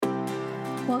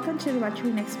Welcome to the What to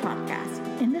Read Next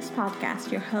podcast. In this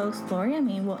podcast, your host, Lori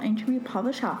Amin, will interview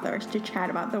published authors to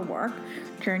chat about their work,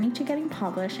 journey to getting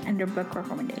published, and their book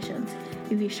recommendations.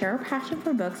 If you share a passion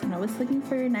for books and always looking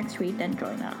for your next read, then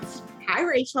join us. Hi,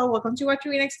 Rachel. Welcome to What to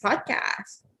Read Next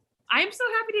podcast. I'm so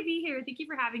happy to be here. Thank you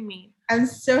for having me. I'm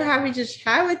so happy to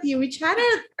chat with you. We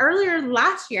chatted earlier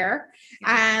last year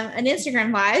on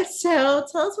Instagram Live. So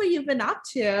tell us what you've been up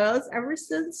to ever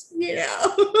since, we've been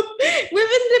in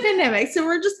the pandemic. So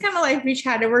we're just kind of like we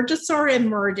chatted. We're just sort of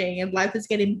emerging and life is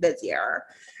getting busier.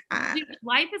 Dude,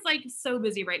 life is like so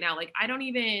busy right now. Like I don't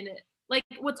even like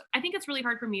I think it's really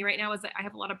hard for me right now is that I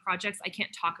have a lot of projects I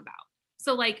can't talk about.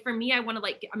 So like for me, I'm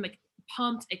like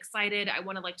pumped, excited. I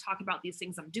want to like talk about these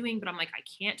things I'm doing, but I'm like, I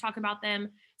can't talk about them.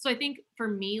 So I think for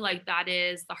me, like that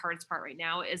is the hardest part right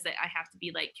now is that I have to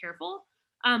be like careful.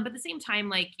 But at the same time,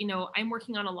 like, I'm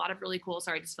working on a lot of really cool,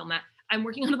 sorry, I just filmed that. I'm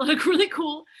working on a lot of really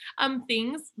cool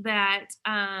things that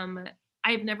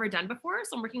I've never done before.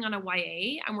 So I'm working on a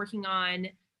YA. I'm working on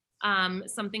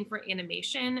something for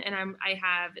animation, and I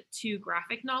have 2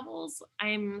 graphic novels.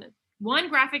 One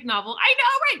graphic novel, I know,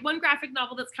 right? One graphic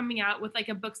novel that's coming out with like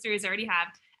a book series I already have.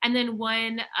 And then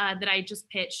one that I just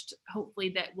pitched, hopefully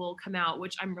that will come out,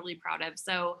 which I'm really proud of.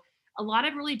 So a lot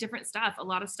of really different stuff, a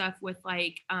lot of stuff with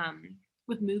like,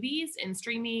 with movies and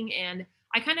streaming. And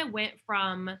I kind of went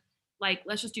from like,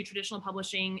 let's just do traditional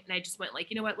publishing. And I just went like,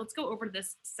 you know what, let's go over to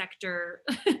this sector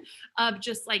of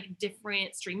just like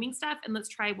different streaming stuff. And let's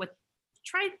try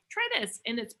this.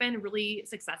 And it's been really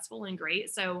successful and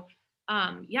great. So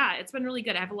it's been really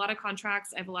good. I have a lot of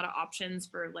contracts. I have a lot of options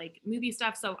for like movie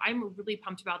stuff. So I'm really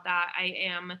pumped about that. I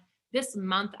am this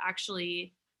month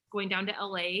actually going down to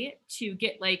LA to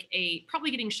get like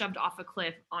probably getting shoved off a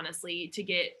cliff, honestly, to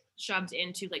get shoved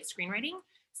into like screenwriting.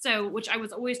 So, which I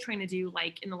was always trying to do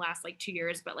like in the last like 2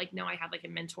 years, but like, now I have like a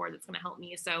mentor that's going to help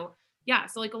me. So yeah,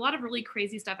 so like a lot of really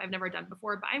crazy stuff I've never done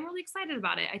before, but I'm really excited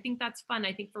about it. I think that's fun.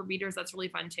 I think for readers, that's really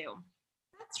fun too.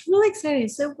 That's really exciting.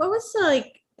 So what was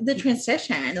the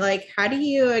transition, like how do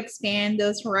you expand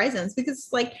those horizons? Because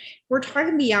like we're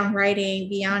talking beyond writing,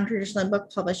 beyond traditional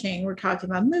book publishing, we're talking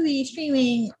about movie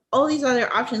streaming, all these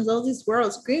other options, all these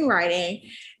worlds, screenwriting,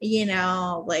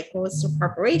 like what was the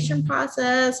preparation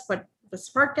process, what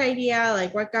sparked the idea,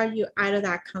 like what got you out of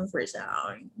that comfort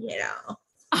zone?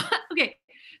 Okay,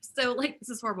 so like this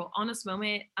is horrible, honest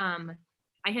moment. I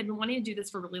had been wanting to do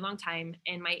this for a really long time,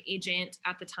 and my agent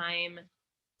at the time,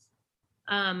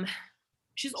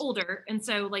 she's older. And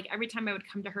so like every time I would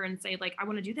come to her and say like, I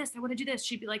want to do this,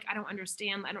 she'd be like, I don't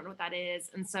understand. I don't know what that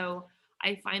is. And so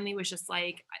I finally was just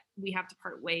like, we have to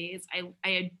part ways.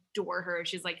 I adore her.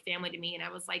 She's like family to me. And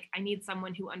I was like, I need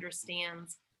someone who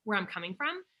understands where I'm coming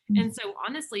from. And so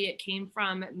honestly, it came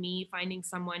from me finding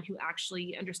someone who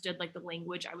actually understood like the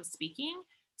language I was speaking,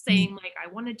 saying like, I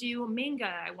want to do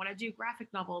manga, I want to do graphic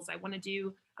novels,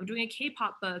 I'm doing a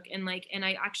K-pop book. And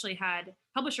I actually had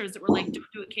publishers that were like, don't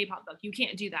do a K-pop book. You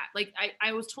can't do that. Like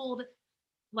I was told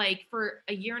like for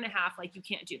a year and a half, like you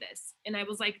can't do this. And I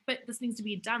was like, but this needs to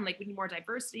be done. Like we need more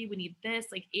diversity. We need this,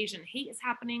 like Asian hate is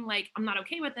happening. Like, I'm not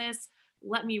okay with this.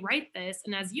 Let me write this.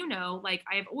 And as you know, like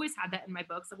I have always had that in my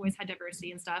books. I've always had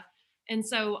diversity and stuff. And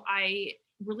so I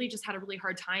really just had a really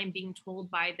hard time being told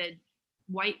by the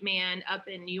white man up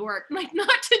in New York, like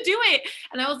not to do it.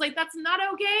 And I was like, that's not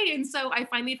okay. And so I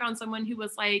finally found someone who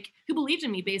was like, who believed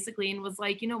in me basically, and was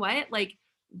like, you know what, like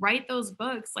write those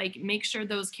books, like make sure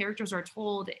those characters are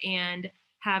told, and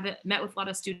have met with a lot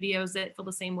of studios that feel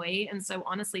the same way. And so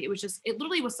honestly, it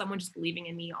literally was someone just believing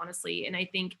in me, honestly. And I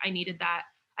think I needed that.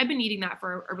 I've been needing that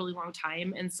for a really long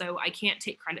time. And so I can't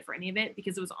take credit for any of it,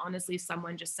 because it was honestly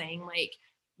someone just saying like,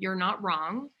 you're not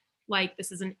wrong. Like,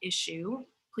 this is an issue.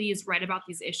 Please write about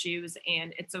these issues,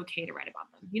 and it's okay to write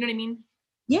about them. You know what I mean?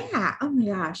 Yeah. Oh my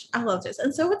gosh. I love this.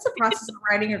 And so what's the process of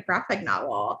writing a graphic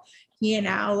novel?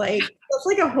 Like it's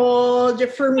like a whole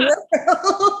different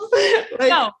world.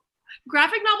 No,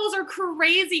 graphic novels are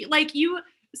crazy.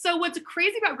 So what's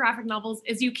crazy about graphic novels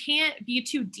is you can't be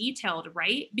too detailed,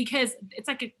 right? Because it's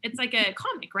like a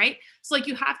comic, right? So like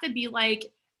you have to be like,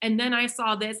 and then I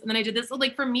saw this, and then I did this. So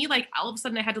like for me, like all of a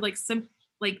sudden I had to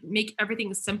like make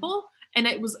everything simple. And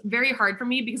it was very hard for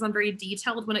me because I'm very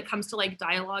detailed when it comes to like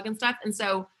dialogue and stuff. And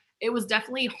so it was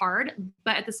definitely hard,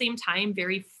 but at the same time,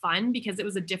 very fun, because it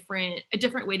was a different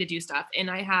way to do stuff. And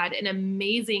I had an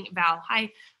amazing Val. Hi,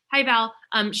 Val.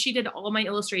 She did all my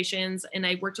illustrations, and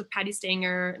I worked with Patty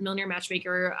Stanger, Millionaire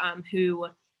Matchmaker, who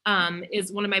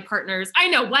is one of my partners. I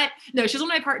know what? No, she's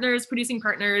one of my partners, producing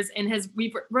partners, and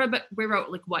we wrote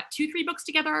like what, 2-3 books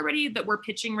together already that we're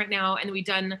pitching right now. And we've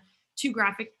done two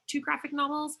graphic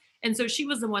novels. And so she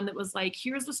was the one that was like,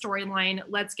 here's the storyline,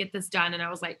 let's get this done. And I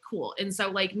was like, cool. And so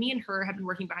like me and her have been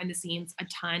working behind the scenes a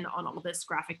ton on all of this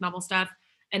graphic novel stuff.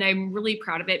 And I'm really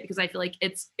proud of it because I feel like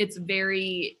it's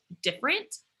very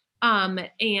different.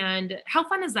 And how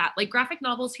fun is that? Like graphic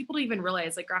novels, people don't even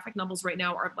realize like graphic novels right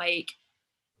now are like,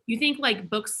 you think like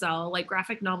books sell, like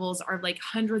graphic novels are like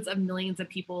hundreds of millions of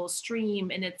people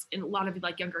stream, and it's in a lot of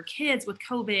like younger kids with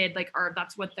COVID, like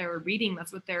that's what they're reading,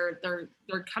 that's what they're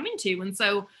coming to. And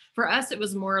so for us, it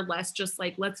was more or less just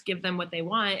like, let's give them what they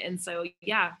want. And so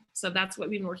yeah, so that's what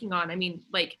we've been working on. I mean,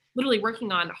 like literally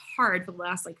working on hard for the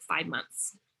last like 5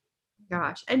 months.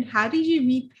 Gosh, and how did you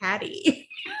meet Patty?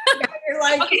 You're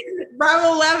like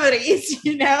Bravo celebrities,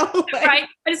 you know? Like, right?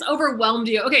 I just overwhelmed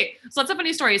you. Okay, so that's a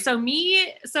funny story. So I'm gonna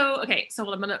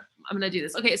do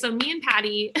this. Okay, so me and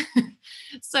Patty,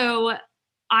 so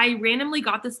I randomly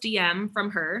got this DM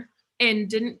from her and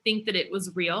didn't think that it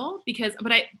was real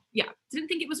didn't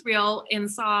think it was real,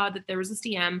 and saw that there was this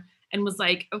DM and was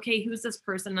like, okay, who's this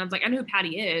person? And I was like, I know who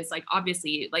Patty is. Like,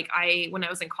 obviously, like when I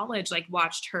was in college, like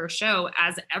watched her show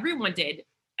as everyone did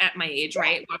at my age,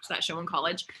 right? Watched that show in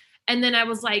college. And then I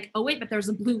was like, oh wait, but there's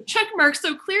a blue check mark.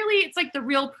 So clearly it's like the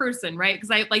real person, right? Because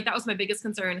that was my biggest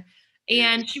concern.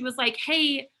 And she was like,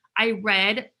 hey, I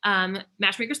read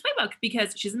Matchmaker's Playbook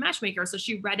because she's a matchmaker. So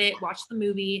she read it, watched the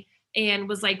movie, and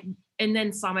was like, and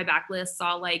then saw my backlist,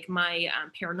 saw like my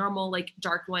paranormal, like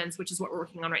dark ones, which is what we're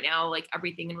working on right now, like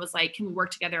everything, and was like, can we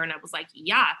work together? And I was like,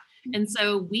 yeah. And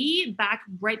so we, back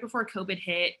right before COVID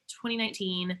hit,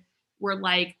 2019, we're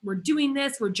like, we're doing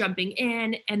this, we're jumping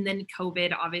in, and then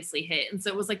COVID obviously hit. And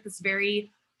so it was like this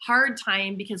very hard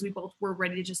time because we both were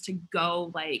ready just to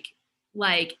go, like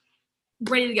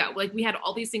ready to go. Like we had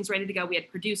all these things ready to go. We had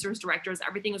producers, directors,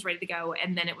 everything was ready to go.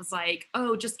 And then it was like,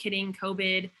 oh, just kidding,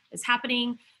 COVID is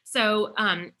happening. So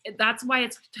that's why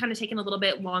it's kind of taken a little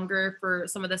bit longer for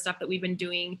some of the stuff that we've been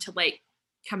doing to like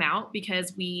come out,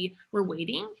 because we were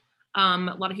waiting. A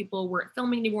lot of people weren't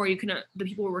filming anymore. The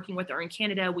people we're working with are in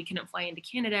Canada. We couldn't fly into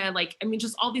Canada. Like, I mean,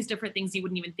 just all these different things you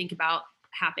wouldn't even think about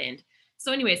happened.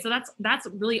 So anyway, so that's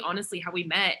really honestly how we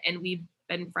met, and we've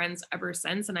been friends ever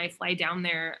since. And I fly down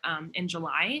there in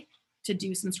July to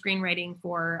do some screenwriting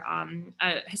for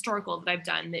a historical that I've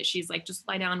done, that she's like, just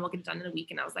fly down, we'll get it done in a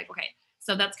week. And I was like, okay.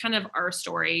 So that's kind of our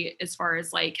story as far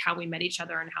as like how we met each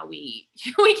other and how we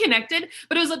connected.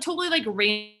 But it was a totally like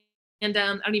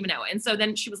random, I don't even know. And so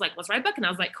then she was like, let's write a book. And I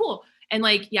was like, cool. And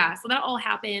like, yeah, so that all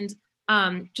happened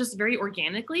just very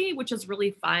organically, which is really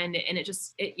fun. And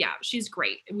she's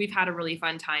great. We've had a really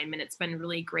fun time, and it's been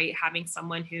really great having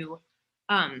someone who,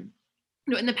 in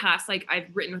the past, like I've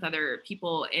written with other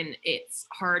people, and it's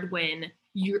hard when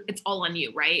it's all on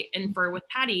you, right? And with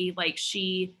Patty, like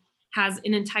she has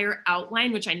an entire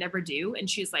outline, which I never do. And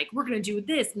she's like, we're going to do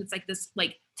this. And it's like this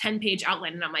like 10-page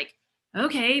outline. And I'm like,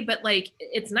 okay, but like,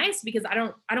 it's nice because I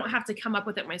don't have to come up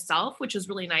with it myself, which is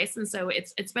really nice. And so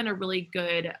it's been a really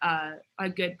good, a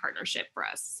good partnership for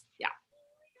us. Yeah.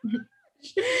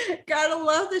 Gotta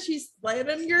love that she's slid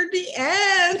in your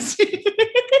DMs.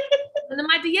 And then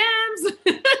my DMs.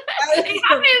 It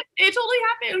happens. It totally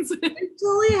happens. It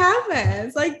totally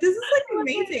happens. Like, this is like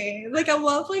amazing. Like, I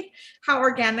love like how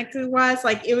organic it was.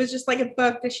 Like, it was just like a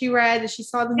book that she read, that she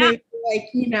saw the movie, like,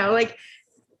 like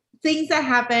things that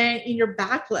happen in your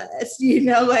backlist,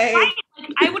 like, right. Like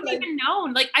I wouldn't even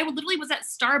known. Like I literally was at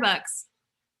Starbucks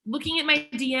looking at my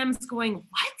DMs going,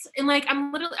 what? And like,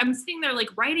 I'm sitting there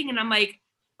like writing, and I'm like,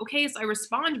 okay, so I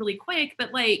respond really quick,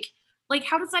 but like,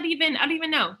 how does that even, I don't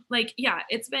even know. Like, yeah,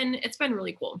 it's been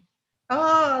really cool.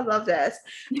 Oh, I love this.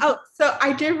 Oh, so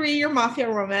I did read your Mafia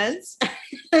romance.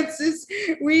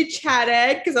 We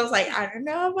chatted because I was like, I don't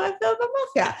know how I feel about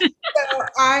Mafia. So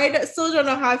I still don't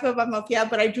know how I feel about Mafia,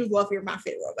 but I do love your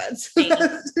Mafia romance. So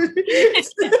this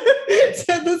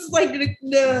is like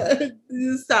the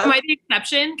stuff. Am I the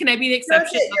exception? Can I be the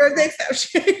exception? You're the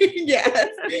exception. Yes.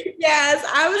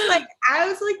 I was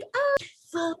like, oh.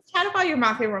 So chat about your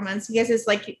Mafia romance, because it's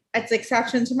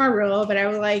exception to my rule, but I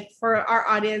would like for our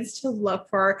audience to look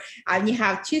for, you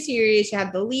have 2 series, you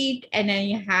have the lead, and then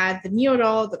you have the new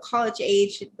adult, the college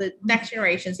age, the next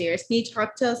generation series. Can you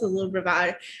talk to us a little bit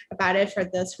about it for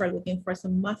those who are looking for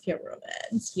some Mafia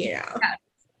romance? Yeah.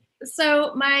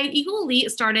 So my Eagle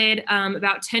Elite started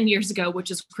about 10 years ago,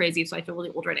 which is crazy. So I feel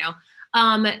really old right now.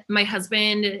 My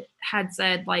husband had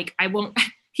said like,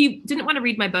 he didn't want to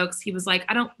read my books. He was like,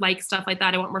 I don't like stuff like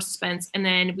that. I want more suspense. And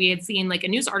then we had seen like a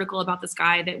news article about this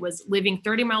guy that was living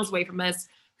 30 miles away from us,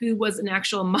 who was an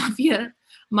actual mafia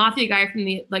guy from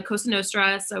the like Cosa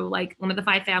Nostra. So like one of the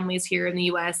 5 families here in the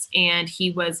US. And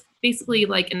he was basically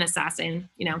like an assassin,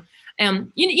 you know,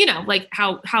 like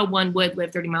how one would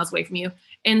live 30 miles away from you.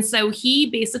 And so he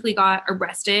basically got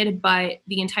arrested, but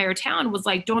the entire town was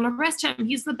like, don't arrest him.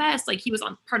 He's the best. Like he was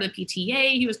on part of the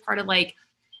PTA. He was part of like,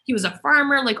 he was a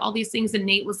farmer, like all these things. And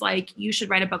Nate was like, you should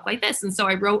write a book like this. And so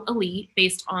I wrote Elite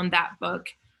based on that book.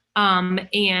 And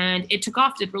it took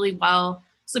off, did really well.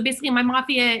 So basically my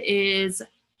mafia is,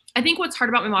 I think what's hard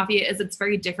about my mafia is it's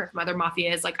very different from other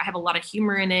mafias. Like I have a lot of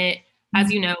humor in it.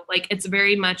 As you know, like it's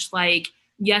very much like,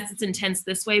 yes, it's intense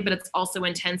this way, but it's also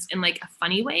intense in like a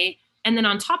funny way. And then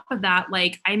on top of that,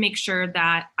 like I make sure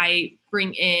that I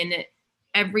bring in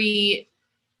every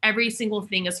single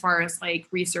thing as far as like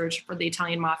research for the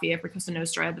Italian mafia, for Cosa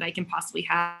Nostra that I can possibly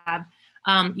have.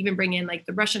 Even bring in like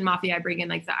the Russian mafia, I bring in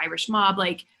like the Irish mob.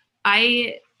 Like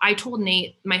I told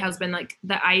Nate, my husband, like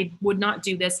that I would not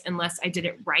do this unless I did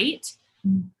it right.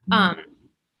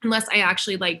 Unless I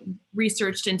actually like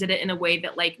researched and did it in a way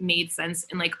that like made sense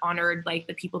and like honored like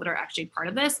the people that are actually part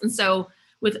of this. And so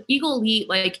with Eagle Elite,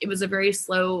 like it was a very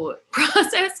slow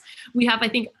process. We have, I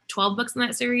think, 12 books in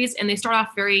that series, and they start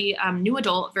off very new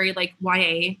adult, very like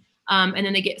YA. And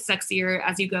then they get sexier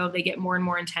as you go. They get more and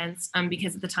more intense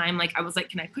because at the time, like I was like,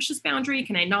 can I push this boundary?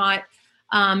 Can I not?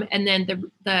 And then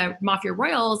the Mafia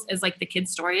Royals is like the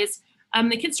kids' stories.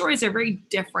 The kids' stories are very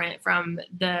different from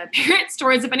the parent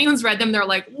stories. If anyone's read them, they're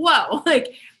like, whoa,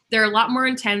 like they're a lot more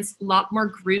intense, a lot more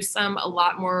gruesome, a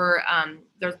lot more,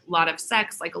 there's a lot of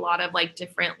sex, like a lot of like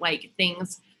different like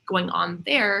things going on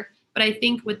there. But I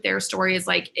think with their stories,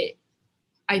 like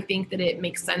I think that it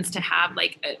makes sense to have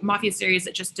like a mafia series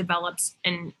that just develops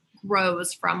and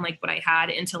grows from like what I had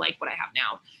into like what I have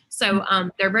now. So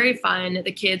they're very fun.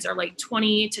 The kids are like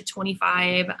 20 to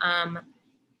 25.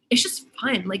 It's just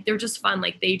fun. Like they're just fun.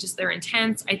 Like they're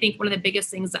intense. I think one of the biggest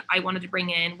things that I wanted to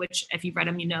bring in, which if you've read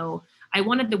them, you know, I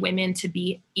wanted the women to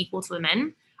be equal to the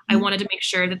men. I wanted to make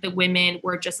sure that the women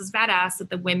were just as badass, that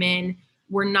the women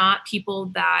were not people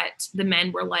that the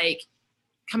men were like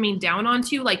coming down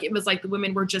onto. Like it was like the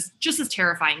women were just as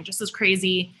terrifying, just as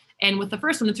crazy. And with the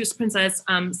first one, the Twist Princess,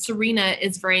 Serena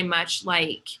is very much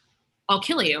like, I'll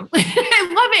kill you.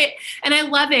 I love it. And I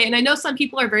love it. And I know some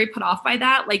people are very put off by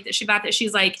that. Like that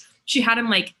she's like, she had him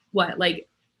like, what, like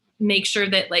make sure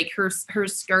that like her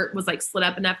skirt was like slit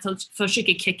up enough so she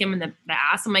could kick him in the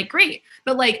ass. I'm like, great.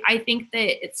 But like, I think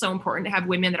that it's so important to have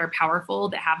women that are powerful,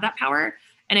 that have that power.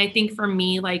 And I think for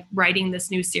me, like writing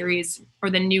this new series or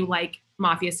the new like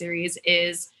mafia series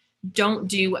is don't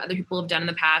do what other people have done in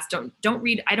the past. I don't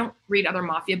read other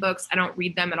mafia books. I don't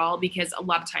read them at all because a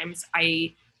lot of times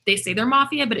they say they're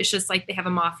mafia, but it's just like they have a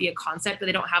mafia concept, but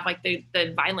they don't have like the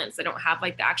violence. They don't have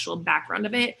like the actual background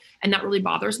of it. And that really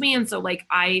bothers me. And so like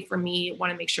for me,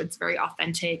 want to make sure it's very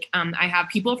authentic. I have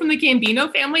people from the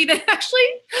Gambino family that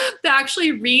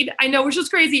actually read, I know, which is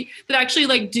crazy, that actually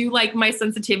like do like my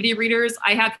sensitivity readers.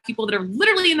 I have people that are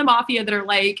literally in the mafia that are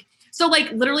like, so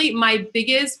like literally my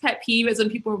biggest pet peeve is when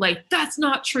people are like, that's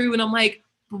not true. And I'm like,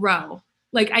 bro,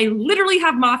 like I literally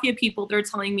have mafia people that are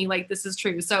telling me like, this is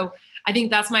true. So I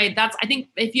think I think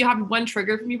if you have one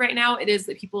trigger for me right now, it is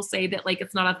that people say that like,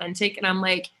 it's not authentic. And I'm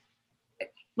like,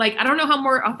 I don't know how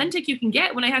more authentic you can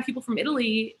get when I have people from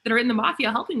Italy that are in the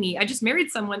mafia helping me. I just married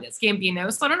someone that's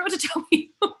Gambino, so I don't know what to tell you.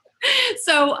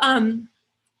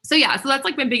 So yeah, so that's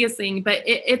like my biggest thing, but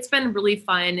it's been really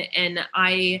fun. And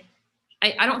I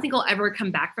don't think I'll ever come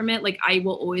back from it. Like I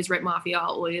will always write mafia.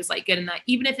 I'll always like get in that.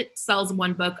 Even if it sells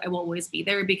one book, I will always be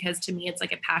there because to me, it's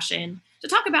like a passion to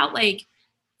talk about like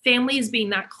families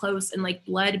being that close and like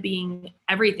blood being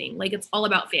everything. Like it's all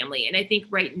about family. And I think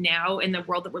right now in the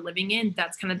world that we're living in,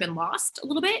 that's kind of been lost a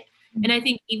little bit. And I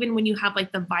think even when you have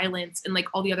like the violence and like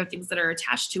all the other things that are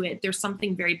attached to it, there's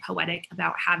something very poetic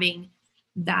about having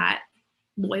that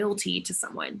loyalty to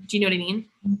someone. Do you know what I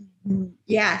mean?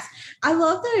 Yes. I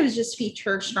love that it was just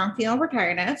featured strong female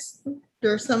protagonists.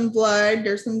 There's some blood,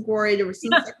 there's some gory, there was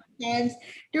some sex.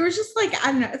 There was just like,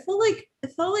 I don't know, it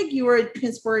felt like you were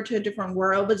transported to a different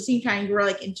world, but at the same time you were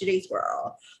like in today's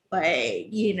world. Like,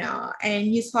 you know, and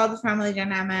you saw the family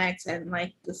dynamics and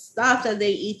like the stuff that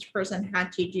each person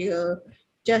had to do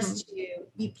just to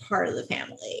be part of the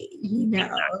family, you know.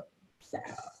 So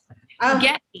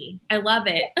get me. I love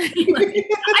it.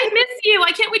 I miss you.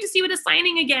 I can't wait to see you at a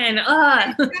signing again.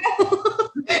 I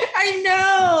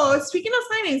know. Speaking of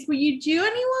signings, will you do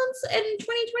any ones in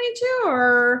 2022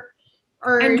 or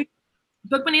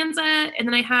Book Bonanza, and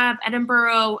then I have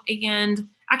Edinburgh, and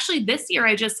actually this year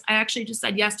I actually just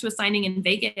said yes to a signing in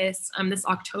Vegas this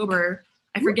October.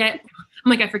 I forget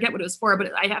what it was for,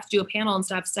 but I have to do a panel and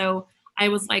stuff. So I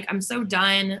was like, I'm so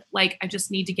done. Like, I just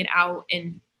need to get out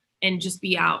and just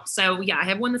be out. So yeah, I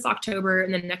have one this October,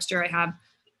 and then next year I have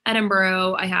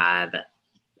Edinburgh. I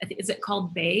think, is it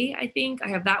called Bay? I think I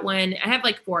have that one. I have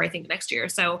like 4, I think, next year.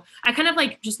 So I kind of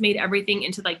like just made everything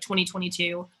into like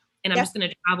 2022, and I'm just going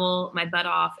to travel my butt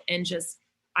off and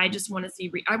I just want to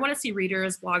see, I want to see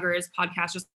readers, bloggers,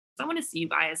 podcasters. I want to see you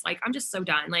guys. Like, I'm just so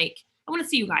done. Like, I want to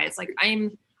see you guys. Like,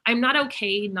 I'm not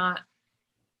okay.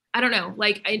 I don't know.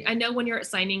 Like, I know when you're at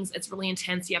signings, it's really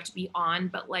intense. You have to be on,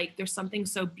 but like, there's something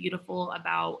so beautiful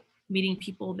about meeting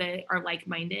people that are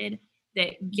like-minded,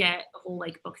 that get the whole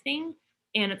like book thing.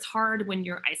 And it's hard when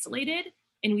you're isolated,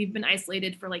 and we've been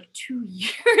isolated for like 2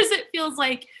 years, it feels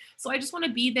like. So I just want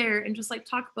to be there and just like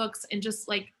talk books and just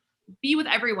like be with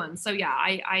everyone. So yeah,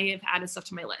 I have added stuff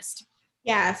to my list.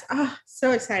 Yes. Oh,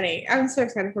 so exciting. I'm so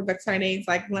excited for book signings.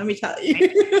 Like, let me tell you,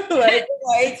 like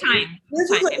this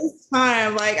is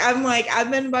time. Like, I've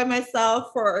been by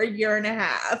myself for a year and a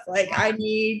half. Like, I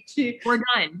need to.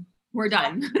 We're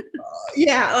done.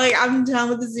 Yeah. Like, I'm done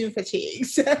with the Zoom fatigue.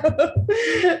 So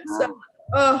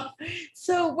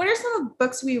what are some of the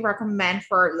books we recommend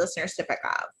for listeners to pick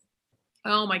up?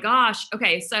 Oh my gosh.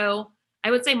 Okay. So I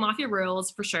would say Mafia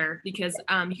Royals for sure, because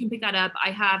you can pick that up.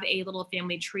 I have a little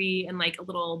family tree and like a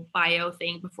little bio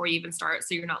thing before you even start,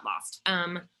 so you're not lost.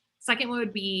 Second one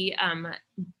would be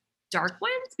Dark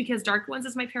Ones, because Dark Ones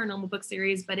is my paranormal book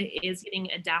series, but it is getting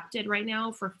adapted right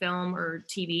now for film or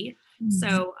TV. Mm-hmm.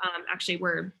 So actually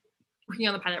we're working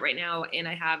on the pilot right now, and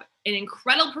I have an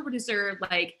incredible producer.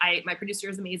 Like, my producer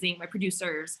is amazing, my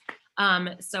producers.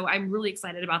 So I'm really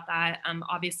excited about that.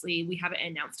 Obviously we haven't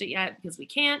announced it yet because we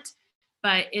can't,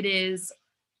 but it's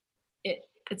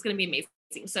going to be amazing.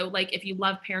 So like, if you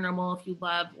love paranormal, if you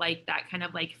love like that kind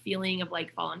of like feeling of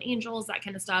like fallen angels, that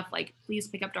kind of stuff, like, please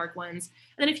pick up Dark Ones.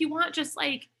 And then if you want just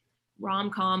like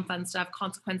rom-com fun stuff,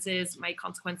 Consequences, my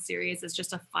Consequence series is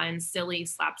just a fun, silly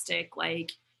slapstick.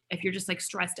 Like, if you're just like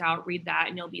stressed out, read that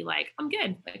and you'll be like, I'm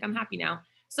good. Like, I'm happy now.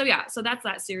 So yeah, so that's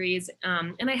that series.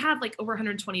 And I have like over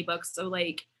 120 books. So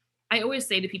like, I always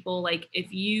say to people, like,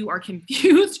 if you are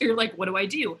confused, you're like, what do I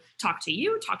do? Talk to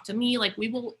you, talk to me. Like, we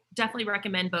will definitely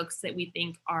recommend books that we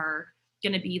think are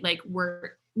going to be like,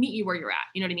 meet you where you're at.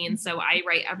 You know what I mean? So I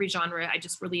write every genre. I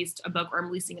just released a book, or I'm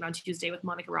releasing it on Tuesday with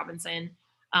Monica Robinson.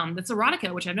 That's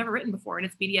erotica, which I've never written before. And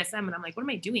it's BDSM. And I'm like, what am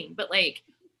I doing? But like,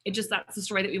 that's the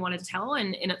story that we wanted to tell,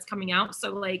 and it's coming out.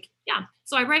 So like, yeah.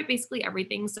 So I write basically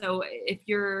everything. So if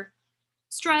you're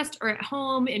stressed or at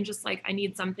home and just like, I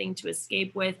need something to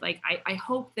escape with, like, I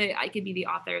hope that I could be the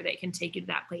author that can take you to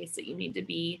that place that you need to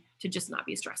be, to just not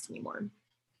be stressed anymore.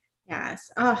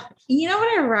 Yes. You know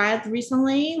what I read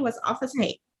recently was Office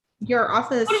Hate. Your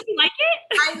Office. Oh, did you like it?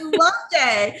 I loved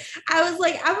it. I was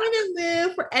like, I'm going to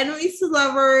move for Enemies to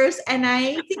Lovers. And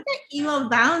I think I emailed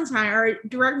Valentine or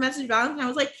direct message Valentine. I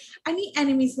was like, I need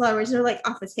Enemies to Lovers. They're like,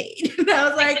 Office Hate. And I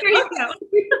was like, there you go.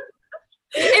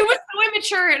 It was so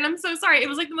immature, and I'm so sorry. It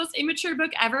was like the most immature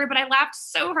book ever, but I laughed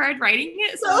so hard writing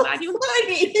it. So glad you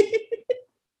funny.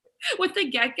 With the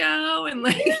gecko and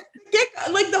like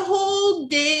the whole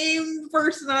game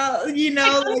personal, you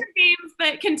know, like games,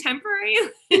 but contemporary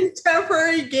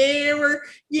game, or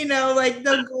you know, like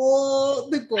the goal.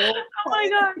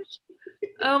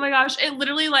 Oh my gosh. It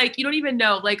literally, like, you don't even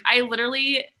know. Like, I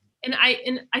literally, and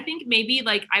I think maybe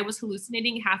like I was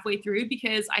hallucinating halfway through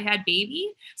because I had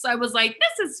baby. So I was like,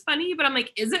 this is funny, but I'm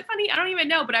like, is it funny? I don't even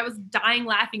know. But I was dying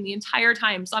laughing the entire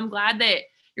time. So I'm glad that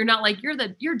you're not like, you're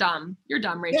dumb,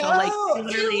 Rachel. No, like,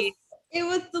 literally. It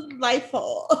was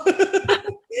delightful.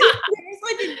 It was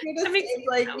like a good escape,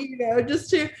 like, you know,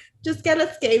 just get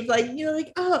escaped. Like, you're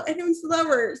like, oh, Enemies to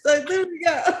Lovers. So there we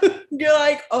go. You're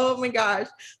like, oh my gosh.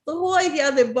 The whole idea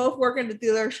they both work in the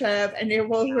dealership and they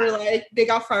both were like, they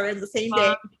got fired in the same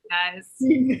day. Guys.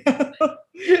 You know?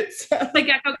 So. The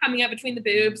gecko coming up between the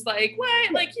boobs, like,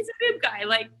 what? Like, he's a boob guy.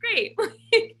 Like, great.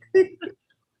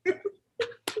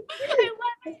 I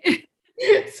love it.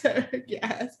 So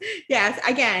yes,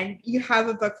 again, you have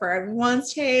a book for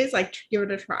everyone's taste. Like, give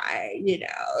it a try, you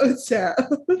know. So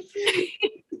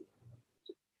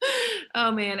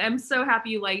oh man, I'm so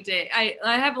happy you liked it. I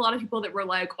have a lot of people that were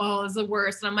like, oh, it's the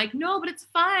worst, and I'm like, no, but it's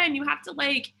fun. You have to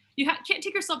like, can't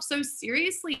take yourself so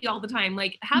seriously all the time.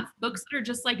 Like, have books that are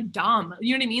just like dumb.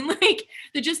 You know what I mean? Like,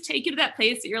 that just take you to that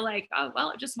place that you're like, oh,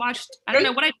 well, I just watched, I don't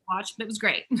know what I watched, but it was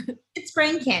great. It's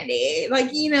brain candy.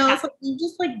 Like, you know, it's like, you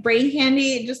just like brain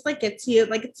candy. It just like gets you,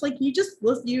 like, it's like you just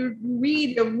listen, you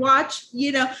read and watch,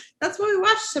 you know, that's what we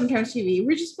watch sometimes TV.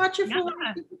 We just watch it for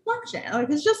watch it.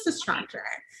 Like, it's just distraction.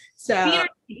 So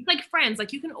it's like Friends.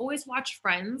 Like, you can always watch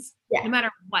Friends no matter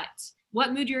what.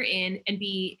 what mood you're in and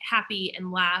be happy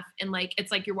and laugh. And like,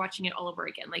 it's like you're watching it all over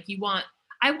again. Like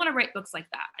I want to write books like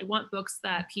that. I want books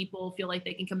that people feel like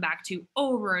they can come back to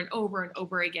over and over and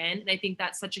over again. And I think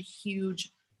that's such a huge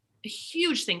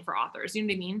thing for authors. You know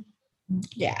what I mean?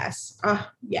 Yes. Oh,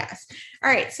 yes. All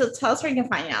right. So tell us where you can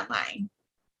find you online.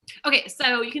 Okay.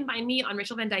 So you can find me on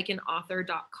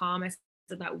RachelVanDykenAuthor.com. I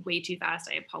said that way too fast.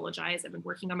 I apologize. I've been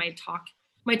working on my talking.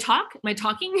 And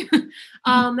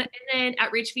then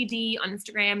at RachVD on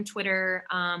Instagram, Twitter.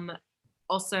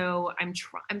 Also, I'm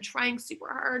trying super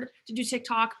hard to do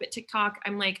TikTok, but TikTok,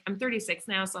 I'm 36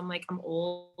 now. So I'm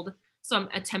old. So I'm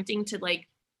attempting to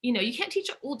you can't teach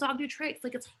an old dog new tricks.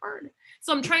 Like, it's hard.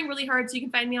 So I'm trying really hard. So you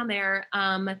can find me on there.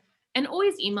 And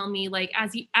always email me, like,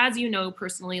 as you know,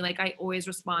 personally, like I always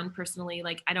respond personally.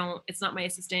 Like it's not my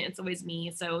assistant. It's always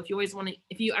me. So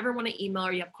if you ever want to email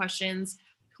or you have questions,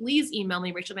 please email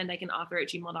me,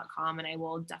 RachelVanDykenAuthor@gmail.com, and I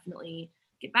will definitely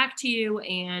get back to you.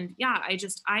 And yeah, I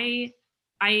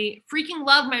freaking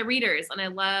love my readers, and I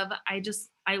love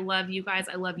you guys.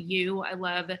 I love you. I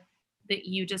love that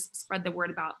you just spread the word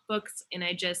about books, and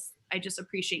I just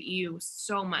appreciate you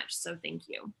so much. So thank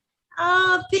you.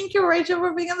 Oh, thank you, Rachel,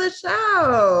 for being on the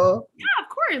show. Yeah, of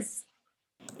course.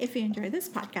 If you enjoyed this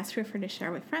podcast, feel free to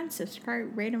share with friends,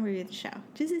 subscribe, rate, and review the show.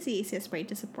 This is the easiest way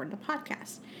to support the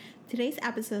podcast. Today's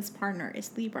episode's partner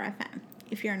is Libro FM.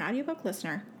 If you're an audiobook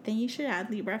listener, then you should add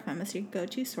Libro FM as your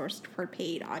go-to source for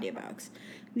paid audiobooks.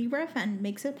 Libro FM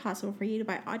makes it possible for you to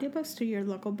buy audiobooks through your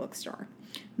local bookstore.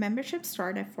 Memberships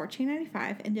start at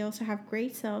 $14.95, and they also have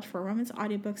great sales for women's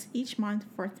audiobooks each month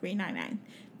for $3.99,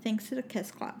 thanks to the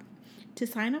Kiss Club. To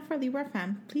sign up for Libro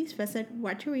FM, please visit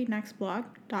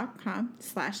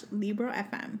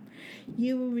whattoreadnextblog.com/LibroFM.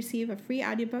 You will receive a free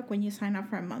audiobook when you sign up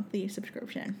for a monthly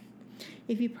subscription.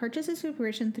 If you purchase a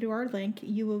subscription through our link,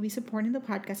 you will be supporting the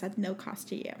podcast at no cost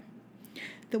to you.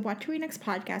 The What to Read Next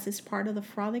podcast is part of the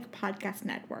Frolic Podcast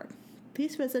Network.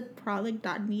 Please visit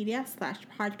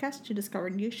frolic.media/podcast to discover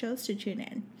new shows to tune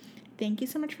in. Thank you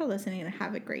so much for listening and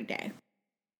have a great day.